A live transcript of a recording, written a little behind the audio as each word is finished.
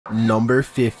Number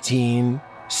 15,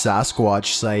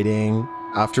 Sasquatch sighting.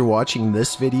 After watching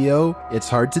this video, it's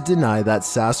hard to deny that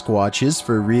Sasquatch is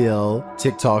for real.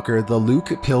 TikToker The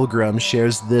Luke Pilgrim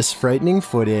shares this frightening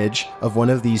footage of one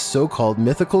of these so-called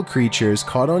mythical creatures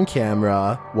caught on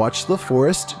camera. Watch the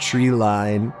forest tree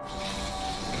line.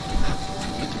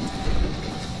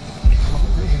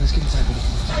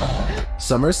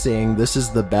 Some are saying this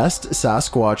is the best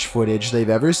Sasquatch footage they've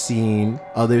ever seen.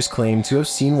 Others claim to have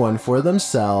seen one for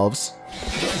themselves.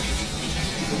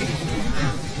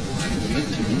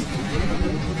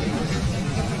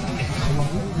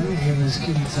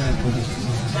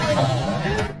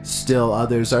 Still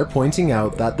others are pointing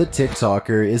out that the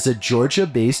TikToker is a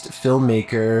Georgia-based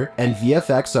filmmaker and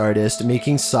VFX artist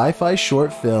making sci-fi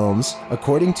short films,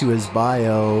 according to his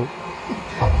bio.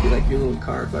 You like your little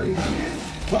car, buddy?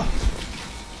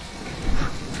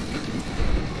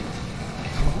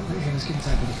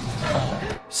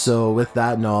 So with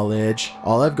that knowledge,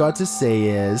 all I've got to say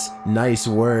is, nice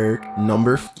work,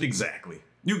 Exactly.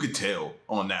 You could tell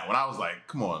on that one. I was like,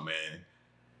 come on, man.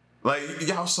 Like,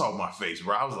 y'all saw my face,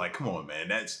 bro. I was like, come on, man.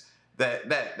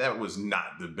 That was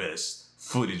not the best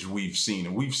footage we've seen.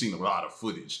 And we've seen a lot of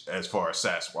footage as far as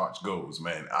Sasquatch goes,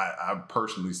 man. I've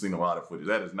personally seen a lot of footage.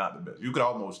 That is not the best. You could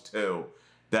almost tell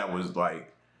that was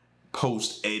like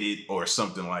post-edit or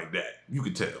something like that. You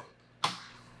could tell.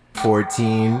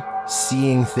 14.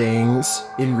 Seeing things.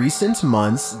 In recent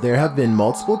months, there have been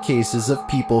multiple cases of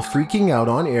people freaking out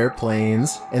on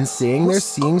airplanes and saying they're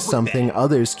seeing something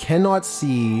others cannot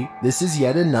see. This is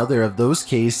yet another of those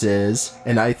cases,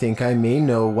 and I think I may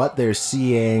know what they're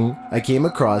seeing. I came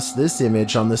across this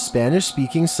image on the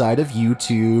Spanish-speaking side of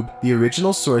YouTube. The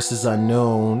original source is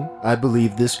unknown. I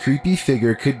believe this creepy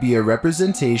figure could be a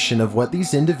representation of what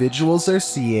these individuals are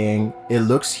seeing. It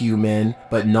looks human,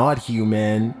 but not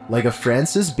human, like a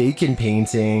Francis Bacon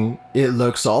painting. It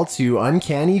looks all too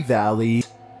uncanny valley.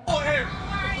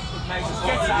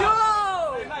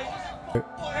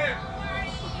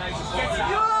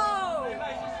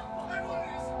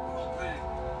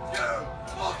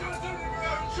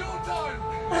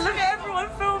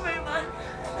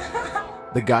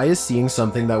 The guy is seeing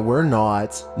something that we're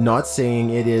not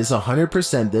saying it is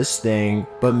 100% this thing,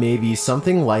 but maybe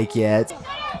something like it.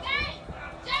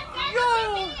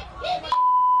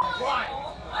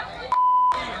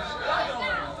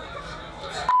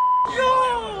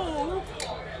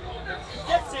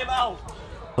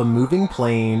 A moving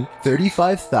plane,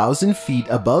 35,000 feet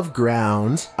above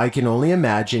ground. I can only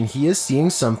imagine he is seeing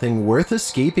something worth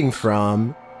escaping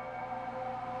from.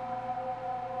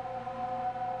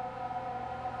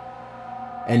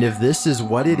 And if this is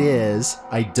what it is,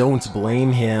 I don't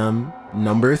blame him.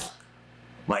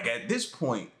 Like at this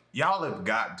point, y'all have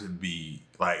got to be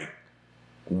like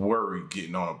worried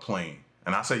getting on a plane.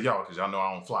 And I say y'all because y'all know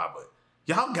I don't fly, but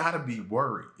y'all gotta be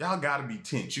worried. Y'all gotta be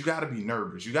tense. You gotta be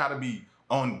nervous. You gotta be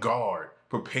on guard,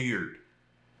 prepared.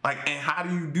 Like, and how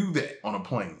do you do that on a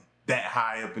plane that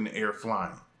high up in the air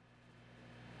flying?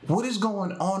 What is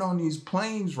going on these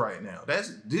planes right now?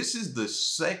 This is the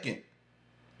second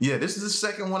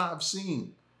one I've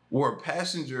seen where a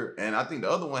passenger, and I think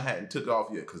the other one hadn't took off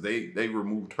yet because they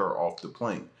removed her off the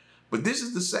plane. But this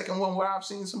is the second one where I've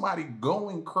seen somebody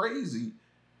going crazy.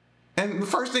 And the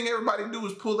first thing everybody do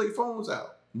is pull their phones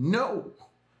out. No.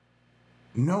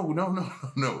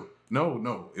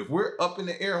 If we're up in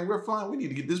the air and we're flying, we need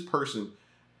to get this person.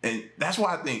 And that's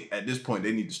why I think at this point,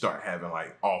 they need to start having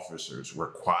like officers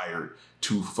required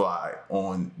to fly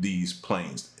on these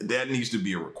planes. That needs to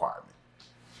be a requirement.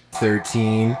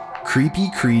 13.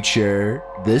 Creepy creature.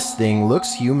 This thing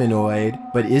looks humanoid,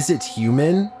 but is it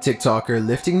human? TikToker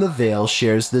Lifting the Veil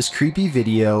shares this creepy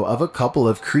video of a couple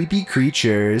of creepy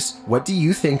creatures. What do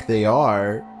you think they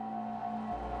are?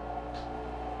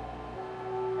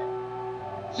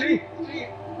 Sí.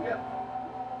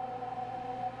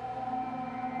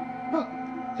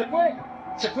 Se fue.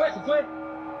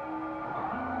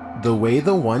 The way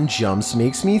the one jumps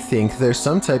makes me think they're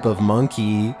some type of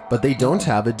monkey, but they don't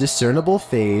have a discernible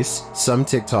face. Some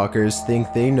TikTokers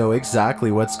think they know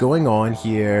exactly what's going on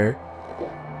here.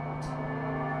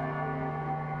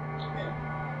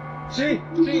 Sí.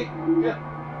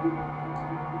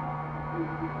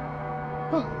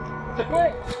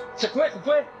 Se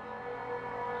fue.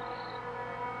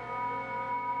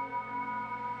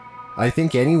 I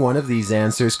think any one of these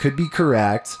answers could be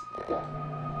correct.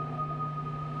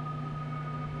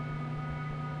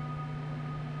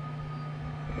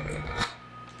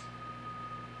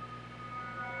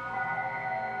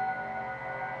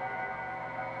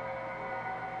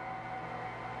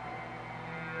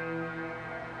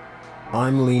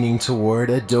 I'm leaning toward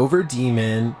a Dover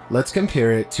demon. Let's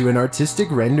compare it to an artistic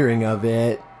rendering of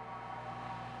it.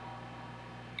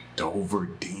 Dover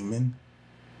demon?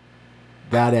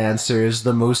 That answer is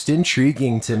the most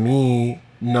intriguing to me.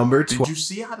 Number 12. Did you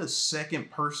see how the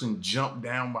second person jumped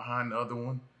down behind the other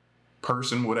one?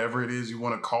 Person, whatever it is you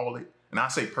want to call it. And I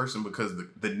say person because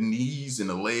the knees and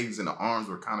the legs and the arms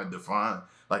were kind of defined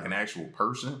like an actual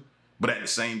person. But at the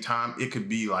same time, it could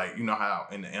be like, you know how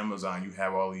in the Amazon you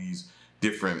have all these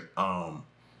different,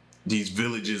 these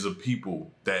villages of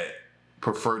people that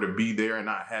prefer to be there and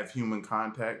not have human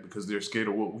contact because they're scared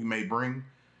of what we may bring.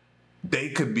 They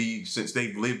could be, since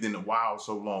they've lived in the wild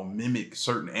so long, mimic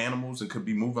certain animals and could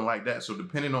be moving like that. So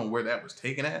depending on where that was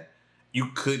taken at, you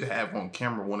could have on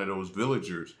camera one of those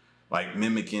villagers like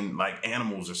mimicking like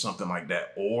animals or something like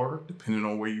that. Or depending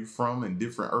on where you're from and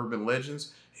different urban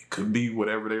legends, it could be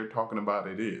whatever they're talking about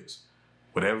it is.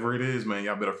 Whatever it is, man,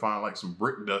 y'all better find like some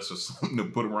brick dust or something to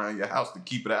put around your house to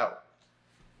keep it out.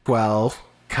 12.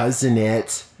 Cousin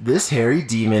It. This hairy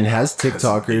demon has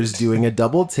TikTokers doing a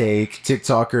double take.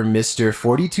 TikToker Mr.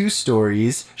 42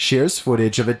 Stories shares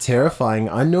footage of a terrifying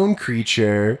unknown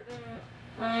creature.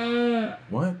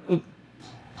 What?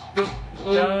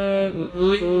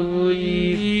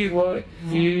 What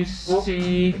you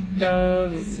see.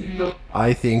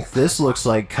 I think this looks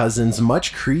like Cousin's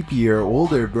much creepier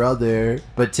older brother,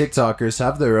 but TikTokers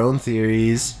have their own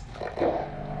theories.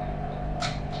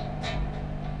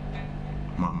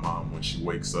 My mom when she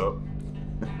wakes up.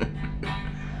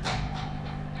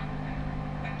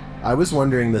 I was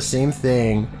wondering the same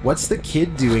thing. What's the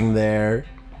kid doing there?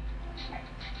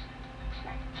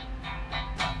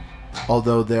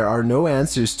 Although there are no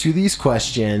answers to these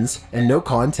questions and no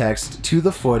context to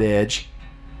the footage,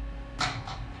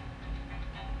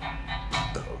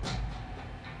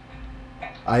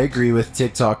 I agree with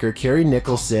TikToker Carrie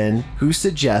Nicholson, who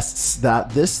suggests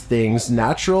that this thing's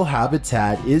natural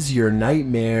habitat is your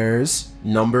nightmares.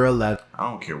 Number 11. I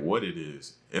don't care what it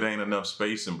is. It ain't enough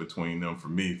space in between them for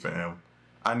me, fam.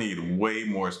 I need way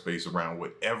more space around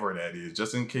whatever that is,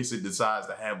 just in case it decides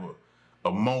to have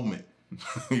a moment.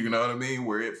 You know what I mean?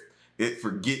 Where it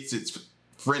forgets it's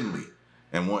friendly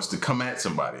and wants to come at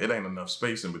somebody. It ain't enough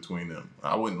space in between them.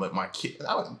 I would never let my kid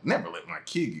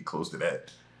get close to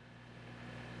that.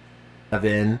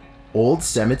 7. Old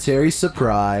Cemetery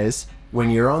Surprise. When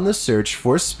you're on the search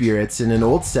for spirits in an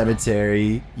old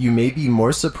cemetery, you may be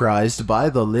more surprised by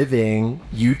the living.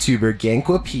 YouTuber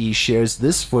Gankwa P shares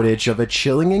this footage of a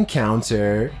chilling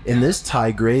encounter in this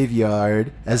Thai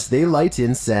graveyard. As they light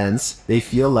incense, they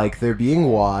feel like they're being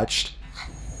watched.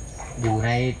 อยู่ใน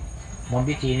มนต์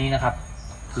พิธีนี้นะครับ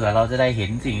เผื่อเราจะได้เห็น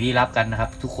สิ่งลี้ลับกันนะครับ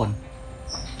ทุกคน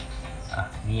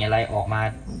มีอะไรออก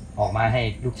มาให้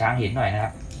ลูกช้างเห็นหน่อยนะครั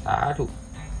บสาธุ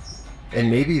And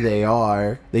maybe they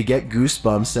are. They get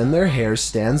goosebumps and their hair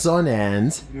stands on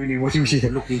end. ดูดิว่าชิ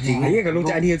วๆลูกจริงๆไอ้เหี้ยกับลูก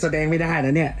ใจนี่แสดงไม่ได้น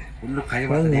ะเนี่ยลูกใคร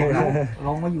มาแสดงล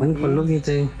องมาอยู่มันคนลูกจ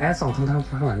ริงๆส่องทาง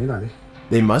ข้างหลังนี่หน่อยดิ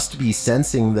They must be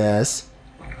sensing this.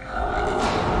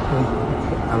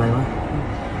 อะไรวะ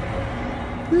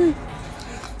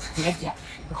เล็กอย่า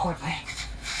ค่อยไป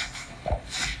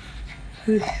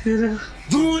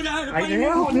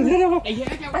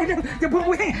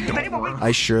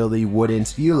I surely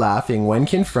wouldn't be laughing when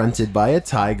confronted by a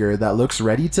tiger that looks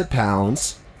ready to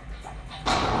pounce.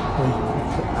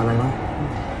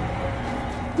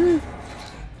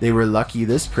 They were lucky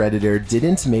this predator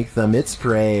didn't make them its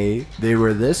prey. They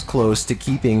were this close to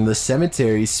keeping the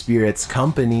cemetery spirits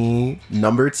company.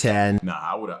 Number 10. Nah,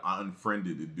 I would have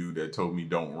unfriended the dude that told me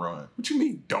don't run. What you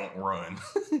mean don't run?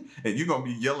 And you're going to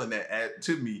be yelling that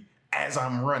to me as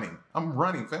I'm running. I'm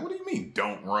running, fam. What do you mean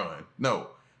don't run?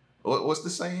 No. What's the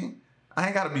saying? I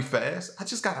ain't got to be fast. I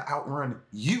just got to outrun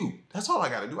you. That's all I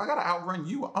got to do. I got to outrun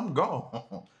you. I'm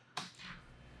gone.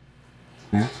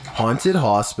 Haunted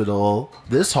Hospital.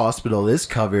 This hospital is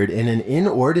covered in an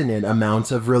inordinate amount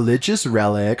of religious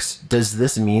relics. Does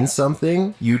this mean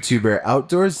something? YouTuber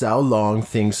Outdoor Zhao Long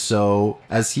thinks so,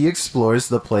 as he explores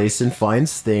the place and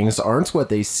finds things aren't what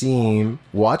they seem.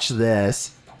 Watch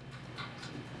this.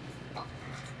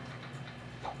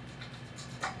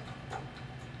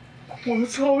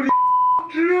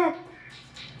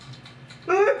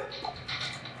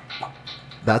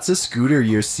 That's a scooter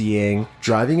you're seeing,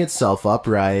 driving itself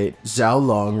upright. Zhao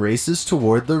Long races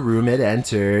toward the room it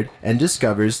entered and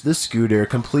discovers the scooter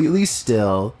completely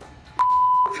still.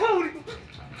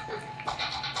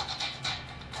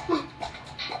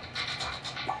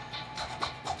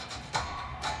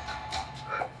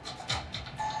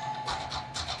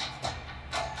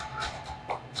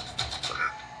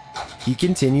 He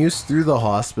continues through the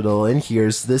hospital and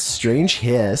hears this strange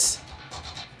hiss.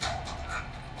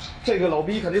 这个老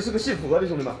逼肯定是个信佛的，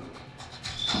兄弟们。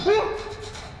哎呦！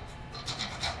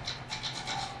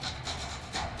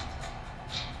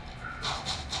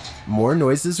 More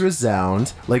noises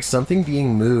resound, like something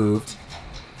being moved.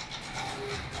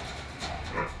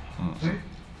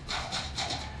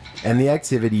 And the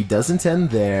activity doesn't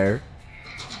end there.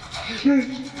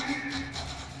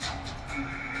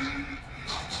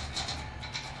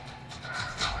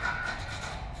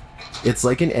 It's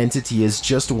like an entity is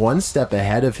just one step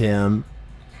ahead of him.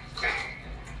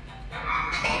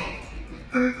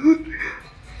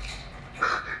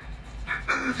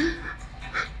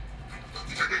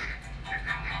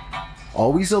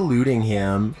 Always eluding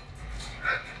him.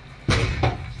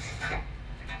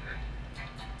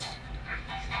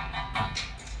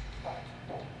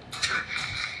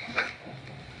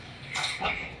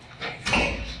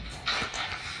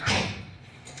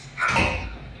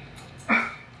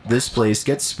 This place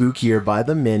gets spookier by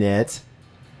the minute.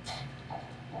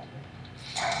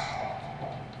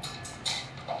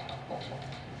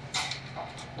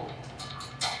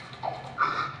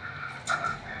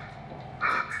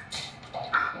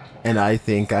 And I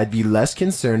think I'd be less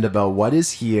concerned about what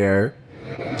is here.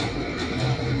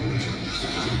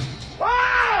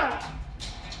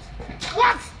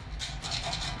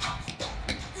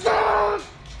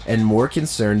 And more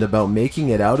concerned about making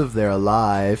it out of there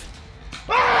alive.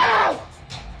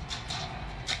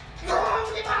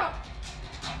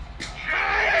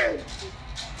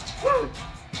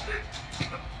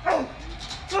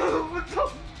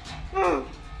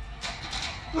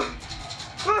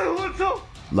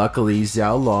 Luckily,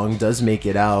 Xiao Long does make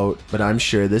it out, but I'm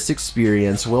sure this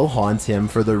experience will haunt him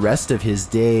for the rest of his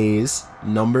days.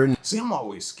 See, I'm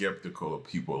always skeptical of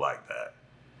people like that.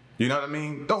 You know what I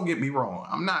mean? Don't get me wrong.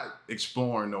 I'm not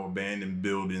exploring no abandoned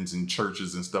buildings and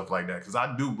churches and stuff like that, because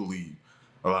I do believe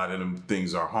a lot of them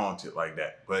things are haunted like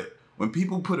that. But when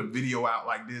people put a video out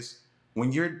like this,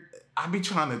 I be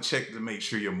trying to check to make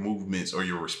sure your movements or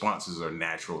your responses are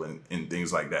natural and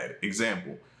things like that.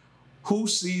 Example. Who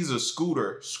sees a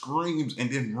scooter, screams,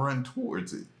 and then run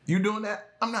towards it? You doing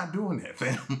that? I'm not doing that,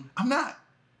 fam. I'm not,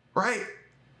 right?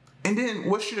 And then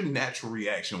what's your natural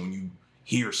reaction when you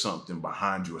hear something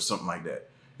behind you or something like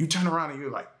that? You turn around and you're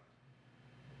like,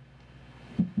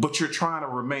 but you're trying to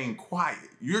remain quiet.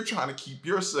 You're trying to keep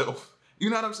yourself, you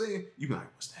know what I'm saying? You be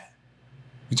like, what's that?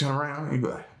 You turn around and you be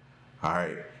like, all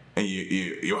right. And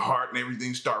your heart and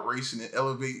everything start racing and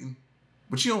elevating.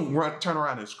 But you don't turn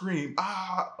around and scream.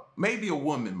 Maybe a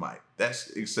woman might.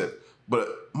 But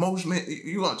most men,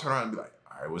 you're going to turn around and be like,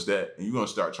 all right, what's that? And you're going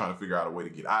to start trying to figure out a way to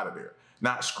get out of there.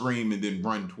 Not scream and then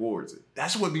run towards it.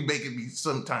 That's what be making me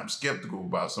sometimes skeptical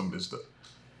about some of this stuff.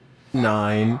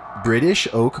 9. British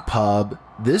Oak Pub.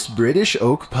 This British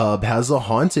Oak Pub has a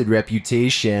haunted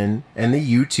reputation, and the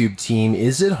YouTube team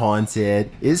Is It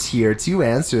Haunted is here to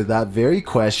answer that very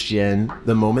question.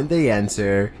 The moment they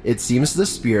enter, it seems the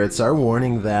spirits are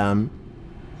warning them.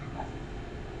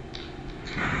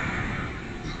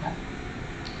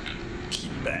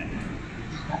 Keep back.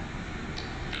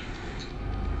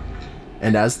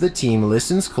 And as the team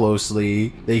listens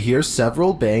closely, they hear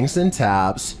several bangs and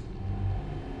taps.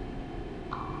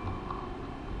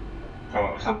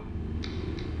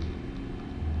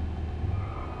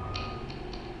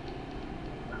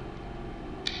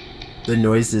 The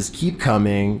noises keep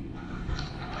coming,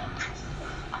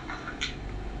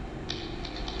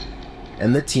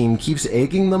 and the team keeps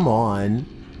egging them on.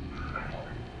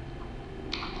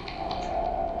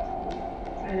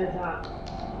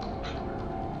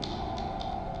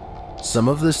 Some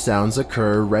of the sounds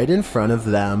occur right in front of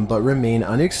them but remain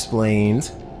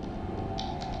unexplained.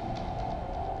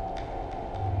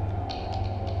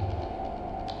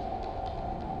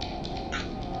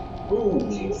 Ooh,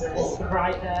 Jesus,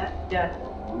 right there, yeah.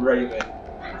 Right there.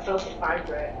 I felt it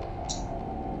vibrate.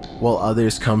 While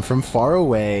others come from far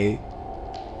away.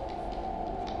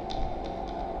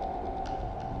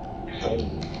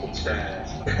 Upstairs.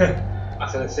 I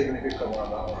said a significant one on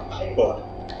that one.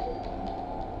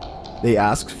 But They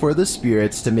ask for the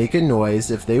spirits to make a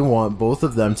noise if they want both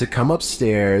of them to come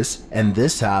upstairs, and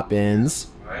this happens.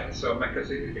 right, so make a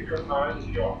significant noise.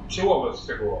 Your 2 of us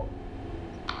to go up.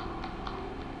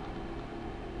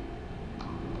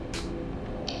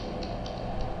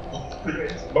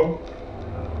 Boom.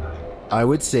 I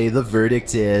would say the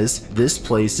verdict is, this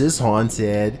place is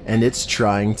haunted, and it's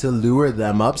trying to lure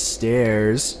them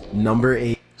upstairs. Number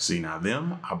 8. See, now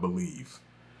them, I believe.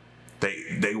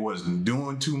 They wasn't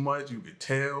doing too much, you could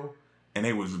tell. And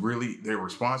they was really, their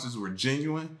responses were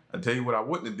genuine. I tell you what I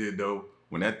wouldn't have did though.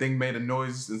 When that thing made a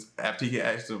noise, after he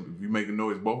asked him, if you make a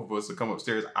noise, both of us will come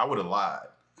upstairs, I would have lied.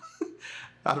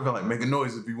 I'd have been like, make a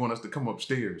noise if you want us to come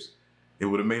upstairs. It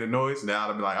would have made a noise. Now I'd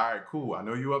have been like, all right, cool. I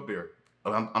know you up there.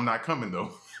 But I'm not coming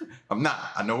though. I'm not.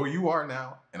 I know where you are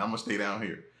now, and I'm gonna stay down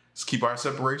here. Let's keep our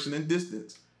separation and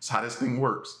distance. That's how this thing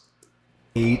works.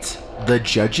 8. The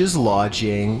judge's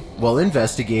lodging. While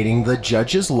investigating the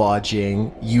judge's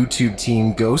lodging, YouTube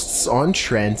team Ghosts on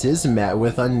Trent is met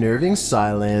with unnerving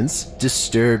silence,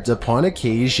 disturbed upon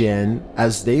occasion.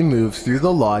 As they move through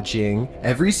the lodging,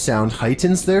 every sound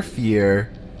heightens their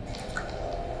fear.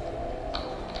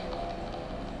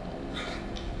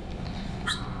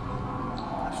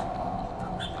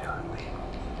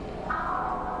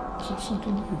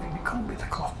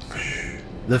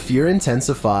 The fear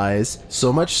intensifies,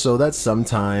 so much so that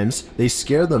sometimes they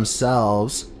scare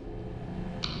themselves.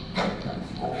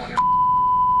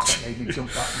 Made me jump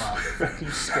out my fucking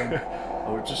skin.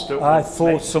 I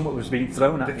thought something was being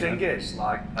thrown at me. The thing is,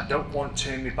 like, I don't want to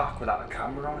turn me back without a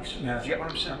camera on it. Yeah. Do you get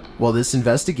what I'm saying? While this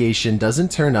investigation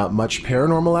doesn't turn up much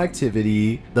paranormal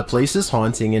activity, the place is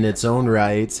haunting in its own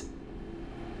right.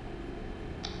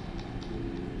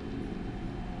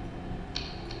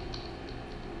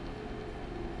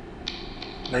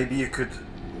 Maybe you could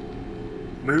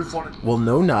move one. Well,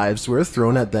 no knives were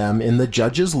thrown at them in the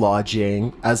judge's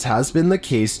lodging, as has been the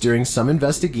case during some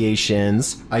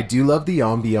investigations. I do love the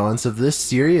ambiance of this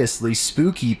seriously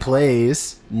spooky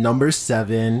place. Number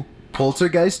 7.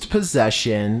 Poltergeist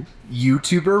Possession.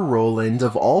 YouTuber Roland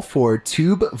of all 4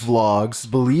 tube vlogs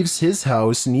believes his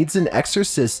house needs an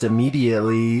exorcist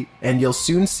immediately, and you'll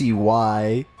soon see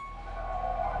why.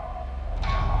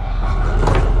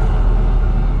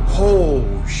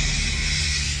 Oh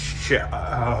shit!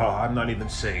 I'm not even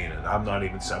saying it. I'm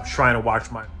trying to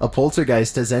watch my. A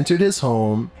poltergeist has entered his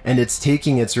home, and it's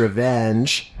taking its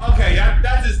revenge. Okay,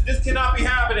 this cannot be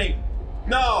happening.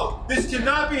 No, this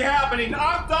cannot be happening.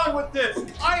 I'm done with this.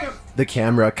 I am. The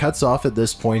camera cuts off at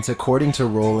this point, according to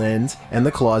Roland, and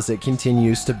the closet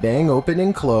continues to bang open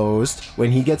and closed.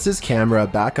 When he gets his camera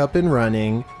back up and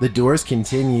running, the doors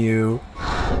continue.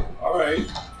 All right,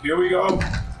 here we go.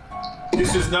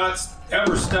 This is not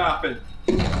ever stopping.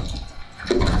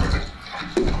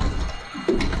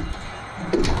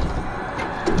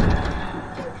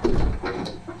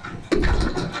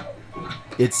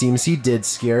 It seems he did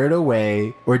scare it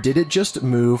away, or did it just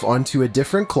move onto a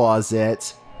different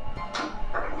closet?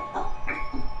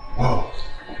 Whoa.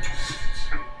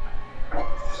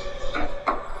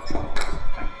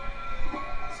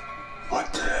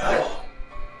 What the hell?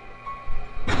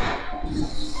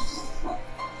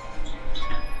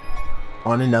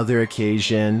 On another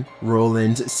occasion,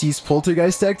 Roland sees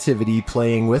poltergeist activity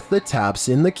playing with the taps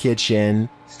in the kitchen.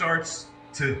 Starts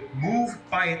to move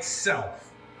by itself.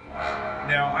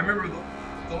 Now, I remember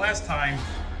the last time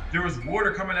there was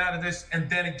water coming out of this, and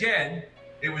then again,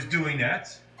 it was doing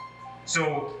that.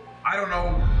 So, I don't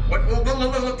know what. Look,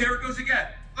 there it goes again.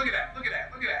 Look at that,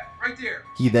 right there.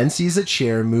 He then sees a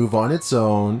chair move on its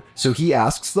own, so he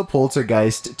asks the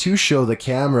poltergeist to show the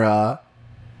camera.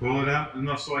 Pull it out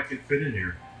enough so I can fit in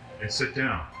here and sit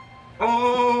down.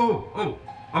 Oh,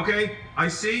 okay, I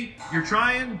see. You're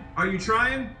trying. Are you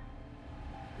trying?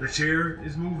 The chair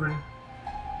is moving.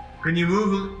 Can you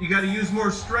move? You gotta use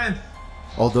more strength.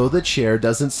 Although the chair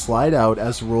doesn't slide out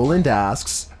as Roland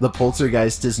asks, the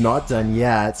poltergeist is not done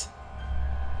yet.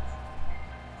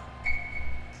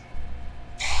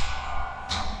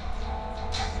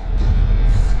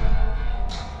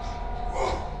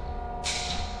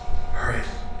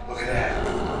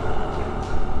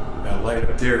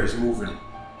 There is moving.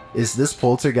 Is this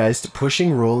poltergeist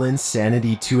pushing Roland's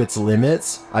sanity to its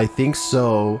limits? I think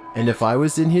so, and if I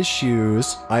was in his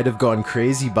shoes, I'd have gone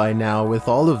crazy by now with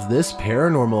all of this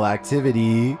paranormal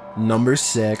activity. Number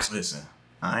 6. Listen,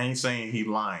 I ain't saying he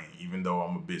lying, even though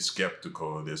I'm a bit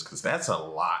skeptical of this, because that's a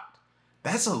lot.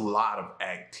 That's a lot of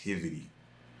activity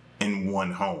in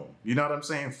one home. You know what I'm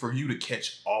saying? For you to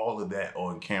catch all of that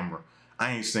on camera,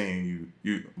 I ain't saying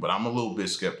you, but I'm a little bit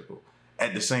skeptical.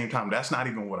 At the same time, that's not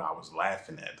even what I was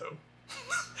laughing at, though.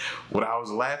 What I was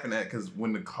laughing at, because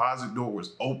when the closet door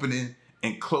was opening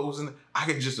and closing, I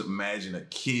could just imagine a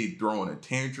kid throwing a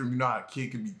tantrum. You know how a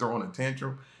kid can be throwing a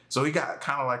tantrum? So he got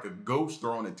kind of like a ghost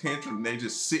throwing a tantrum, and they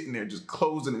just sitting there just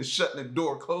closing and shutting the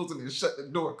door, closing and shutting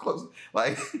the door, closing.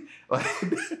 Like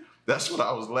that's what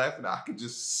I was laughing at. I could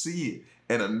just see it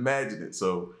and imagine it.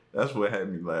 So that's what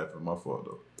had me laughing. My fault,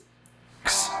 though.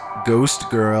 Ghost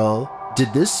Girl.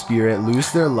 Did this spirit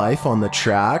lose their life on the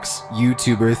tracks?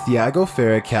 YouTuber Thiago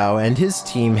Ferracao and his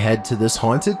team head to this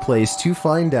haunted place to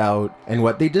find out, and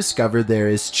what they discover there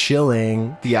is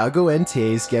chilling. Thiago and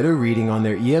Taze get a reading on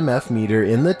their EMF meter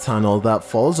in the tunnel that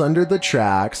falls under the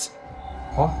tracks.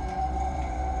 What?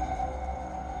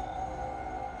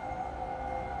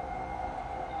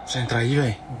 Sen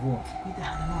traíve.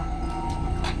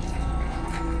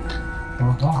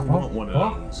 I want one of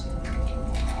those.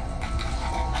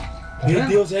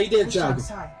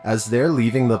 As they're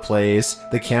leaving the place,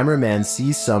 the cameraman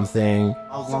sees something.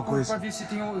 Oh,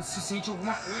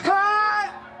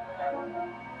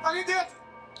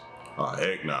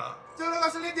 heck nah.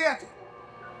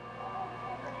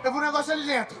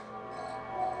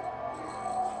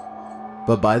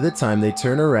 But by the time they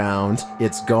turn around,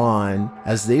 it's gone.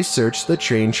 As they search the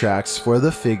train tracks for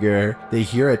the figure, they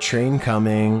hear a train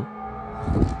coming.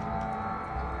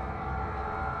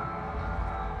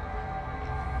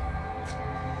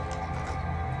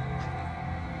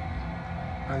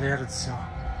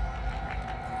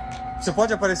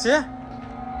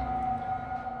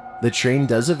 The train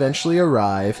does eventually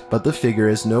arrive, but the figure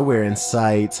is nowhere in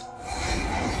sight.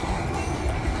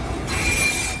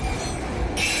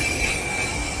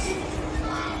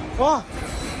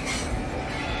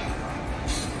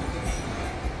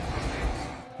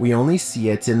 We only see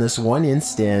it in this one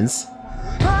instance.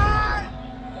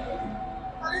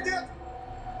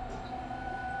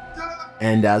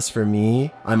 And as for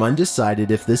me, I'm undecided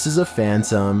if this is a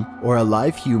phantom or a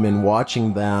live human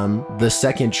watching them. The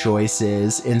second choice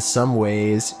is, in some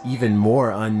ways, even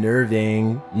more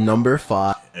unnerving. Number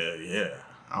 5. Yeah.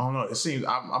 I don't know. It seems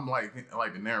I'm like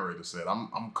the narrator said.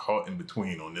 I'm caught in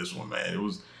between on this one,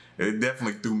 man. It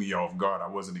definitely threw me off guard. I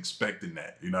wasn't expecting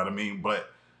that. You know what I mean?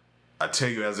 But I tell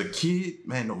you, as a kid,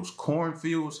 man, those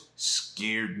cornfields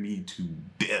scared me to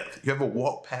death. You ever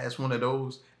walk past one of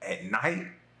those at night?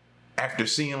 After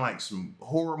seeing like some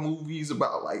horror movies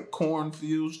about like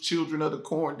cornfields, children of the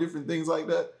corn, different things like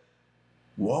that,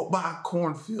 walk by a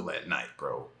cornfield at night,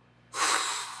 bro.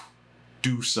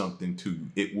 Do something to you.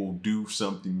 It will do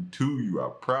something to you. I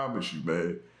promise you,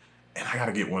 man. And I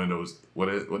gotta get one of those,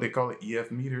 what they call it,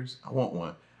 EF meters. I want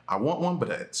one. I want one, but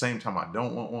at the same time, I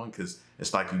don't want one because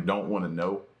it's like you don't want to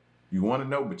know. You want to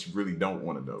know, but you really don't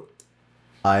want to know.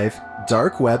 5.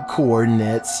 Dark web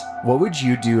coordinates. What would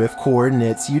you do if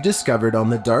coordinates you discovered on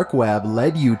the dark web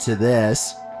led you to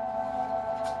this?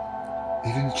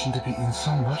 Evin içinde bir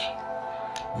insan var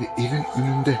ve evin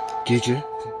önünde gece.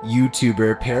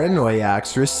 YouTuber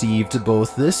Paranoiacs received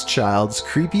both this child's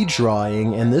creepy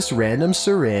drawing and this random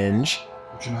syringe.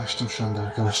 Ucunu açtım şu anda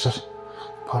arkadaşlar.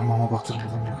 Parmağıma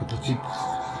batırmadan bir kapatayım.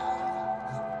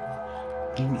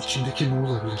 Bunun içindeki ne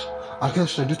olabilir?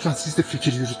 Arkadaşlar lütfen siz de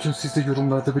fikir yürütün, siz de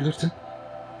yorumlarda belirtin.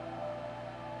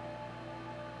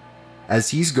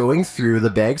 As he's going through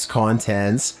the bag's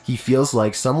contents, he feels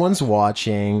like someone's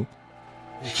watching.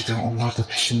 Belki de onlar da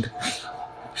peşinde.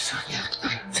 Bir saniye.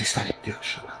 Sesler yapıyor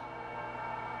şu an.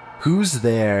 Who's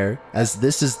there? As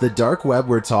this is the dark web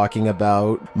we're talking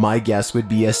about, my guess would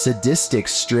be a sadistic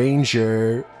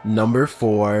stranger. Number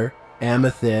 4.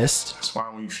 Amethyst. That's why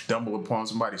when you stumble upon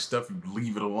somebody's stuff, you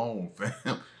leave it alone,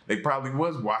 fam. They probably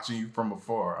was watching you from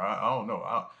afar. I don't know.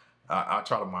 I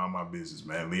try to mind my business,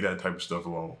 man. Leave that type of stuff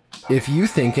alone. If you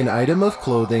think an item of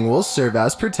clothing will serve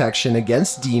as protection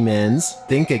against demons,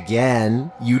 think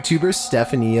again. YouTuber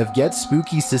Stephanie of Get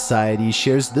Spooky Society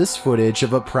shares this footage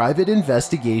of a private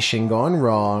investigation gone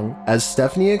wrong, as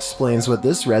Stephanie explains what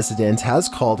this resident has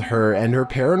called her and her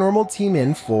paranormal team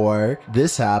in for.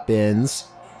 This happens.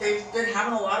 They've been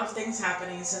having a lot of things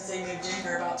happening since they moved in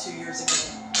here about 2 years ago.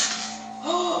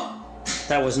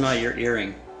 That was not your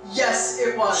earring. Yes,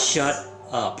 it was. Shut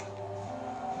up.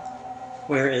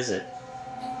 Where is it?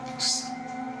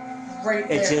 Right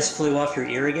there. It just flew off your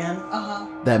ear again? Uh-huh.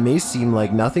 That may seem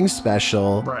like nothing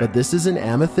special, right, but this is an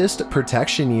amethyst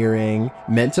protection earring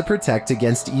meant to protect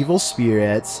against evil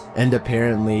spirits, and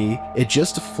apparently it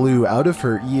just flew out of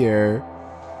her ear.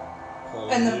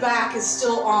 And the back is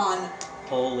still on.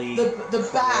 Holy The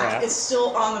back crap. is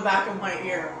still on the back of my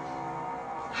ear.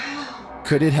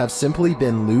 Could it have simply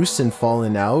been loose and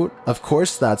fallen out? Of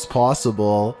course that's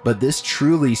possible, but this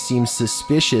truly seems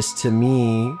suspicious to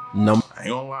me. I ain't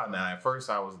gonna lie now, at first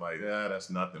I was like, that's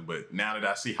nothing. But now that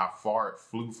I see how far it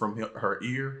flew from her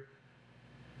ear,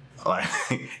 like,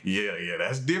 yeah,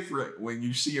 that's different when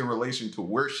you see in relation to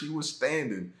where she was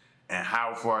standing and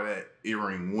how far that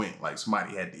earring went. Like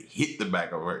somebody had to hit the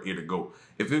back of her ear to go.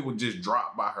 If it would just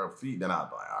drop by her feet, then I'd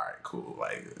be like, all right, cool.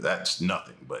 Like, that's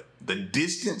nothing. But the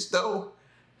distance, though,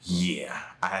 yeah,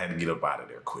 I had to get up out of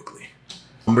there quickly.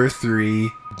 Number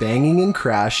 3. Banging and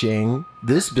crashing.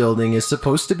 This building is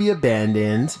supposed to be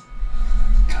abandoned.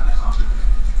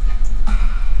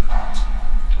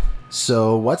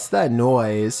 So what's that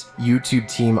noise? YouTube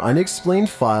team Unexplained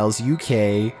Files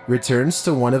UK returns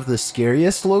to one of the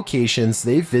scariest locations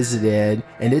they've visited,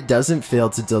 and it doesn't fail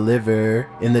to deliver.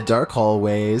 In the dark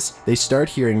hallways, they start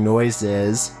hearing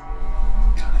noises.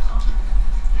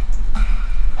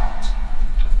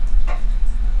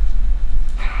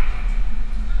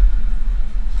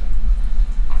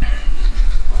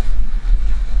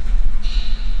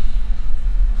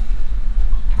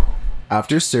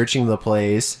 After searching the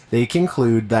place, they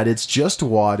conclude that it's just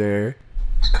water.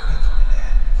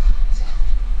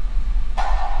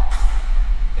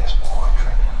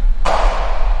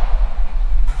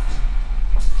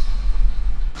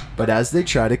 But as they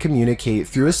try to communicate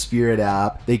through a spirit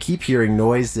app, they keep hearing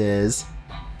noises.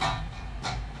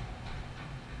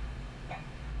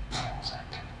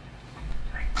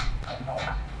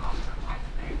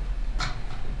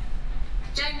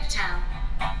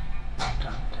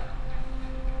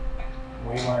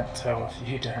 We won't tell if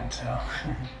you don't tell.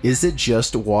 Is it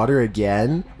just water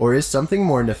again? Or is something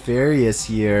more nefarious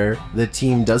here? The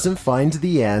team doesn't find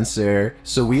the answer,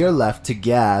 so we are left to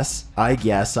guess. I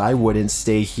guess I wouldn't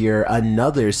stay here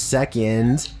another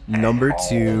second. Number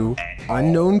 2,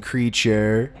 unknown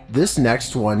creature. This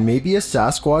next one may be a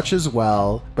Sasquatch as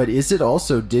well, but is it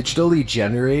also digitally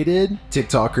generated?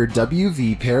 TikToker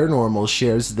WV Paranormal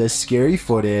shares this scary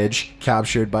footage,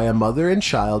 captured by a mother and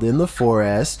child in the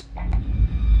forest.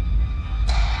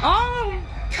 Oh,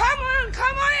 come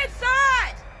on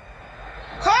inside!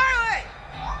 Carly!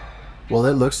 Well,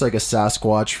 it looks like a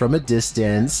Sasquatch from a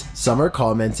distance. Some are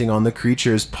commenting on the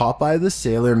creature's Popeye the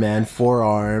Sailor Man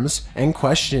forearms and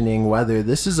questioning whether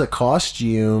this is a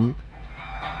costume.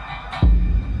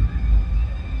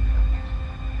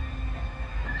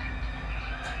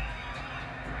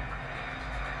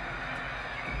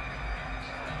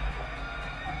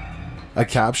 A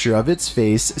capture of its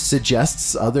face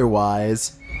suggests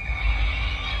otherwise.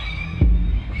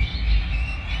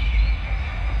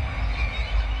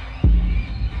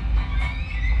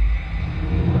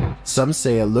 Some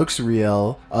say it looks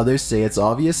real, others say it's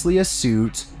obviously a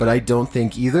suit, but I don't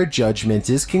think either judgment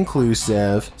is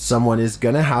conclusive. Someone is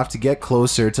gonna have to get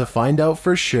closer to find out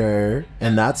for sure,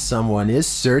 and that someone is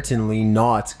certainly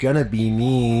not gonna be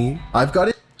me. I've got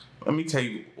it. Let me tell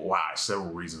you why,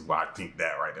 several reasons why I think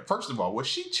that right there. First of all, was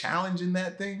she challenging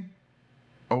that thing?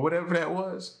 Or whatever that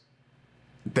was?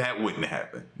 That wouldn't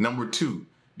happen. Number 2,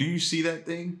 do you see that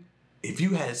thing? If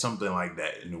you had something like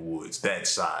that in the woods, that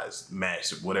size,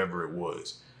 massive, whatever it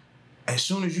was, as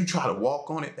soon as you try to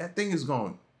walk on it, that thing is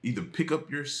going to either pick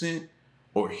up your scent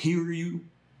or hear you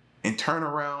and turn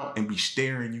around and be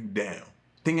staring you down.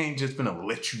 Thing ain't just gonna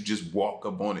let you just walk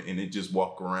up on it and it just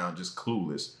walk around just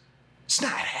clueless. It's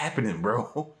not happening,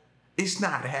 bro. It's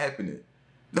not happening.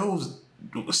 Those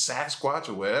Sasquatch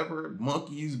or whatever,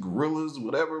 monkeys, gorillas,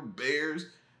 whatever, bears,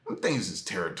 them things is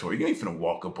territory. You ain't finna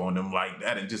walk up on them like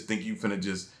that and just think you finna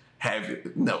just have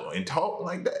it. No, and talk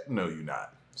like that? No, you're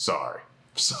not. Sorry.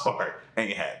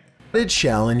 Ain't happening. A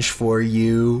challenge for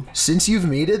you. Since you've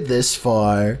made it this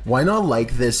far, why not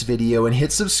like this video and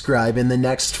hit subscribe in the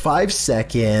next 5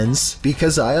 seconds?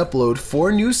 Because I upload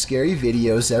 4 new scary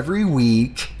videos every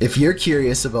week. If you're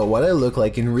curious about what I look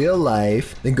like in real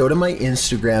life, then go to my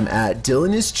Instagram at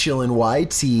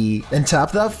DylanIsChillinYT and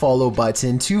tap that follow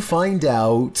button to find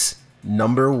out.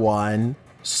 Number 1.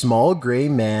 Small Gray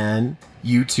Man.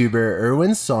 YouTuber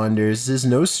Erwin Saunders is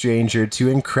no stranger to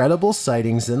incredible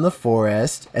sightings in the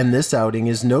forest, and this outing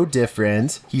is no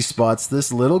different. He spots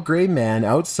this little gray man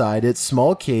outside its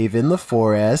small cave in the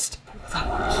forest. That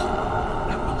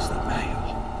one's the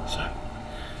male, so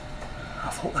I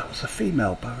thought that was the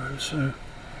female burrow, so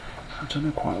I don't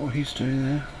know quite what he's doing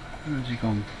there. Where has he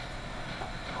gone?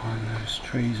 Behind those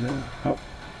trees there. Oh,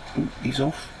 he's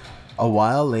off. A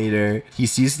while later, he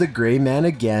sees the gray man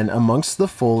again amongst the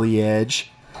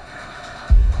foliage.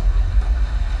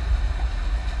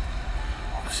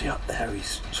 Obviously up there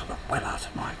he's sort of well out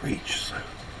of my reach, so...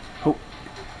 Oh,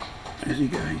 where's he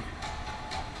going?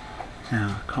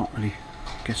 Yeah, I can't really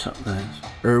get up there.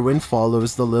 Erwin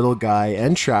follows the little guy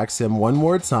and tracks him one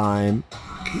more time.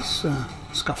 He's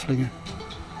scuffling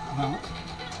about.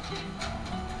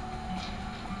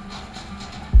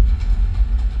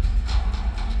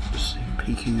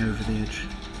 Peeking over the edge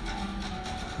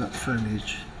of that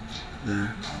foliage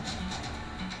there.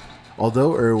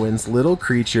 Although Erwin's little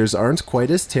creatures aren't quite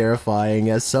as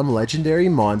terrifying as some legendary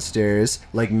monsters,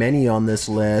 like many on this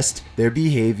list, their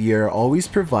behavior always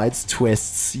provides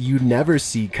twists you never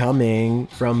see coming,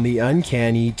 from the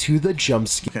uncanny to the jump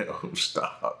scare. Oh,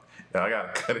 stop. I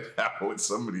gotta cut it out with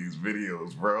some of these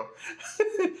videos, bro.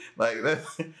 Like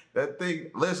that thing,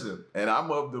 listen, and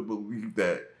I'm of the belief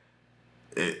that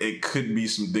it could be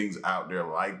some things out there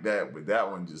like that, but that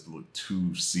one just looked too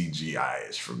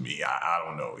CGI-ish for me. I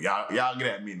don't know. Y'all get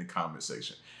at me in the comment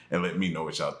section and let me know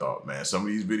what y'all thought, man. Some of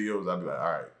these videos, I'll be like,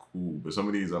 all right, cool. But some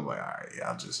of these, I'm like, all right,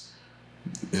 yeah,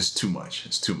 it's too much.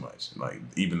 It's too much. Like,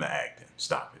 even the acting.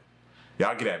 Stop it.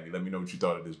 Y'all get at me. Let me know what you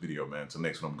thought of this video, man. Until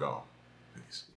next one, I'm gone. Peace.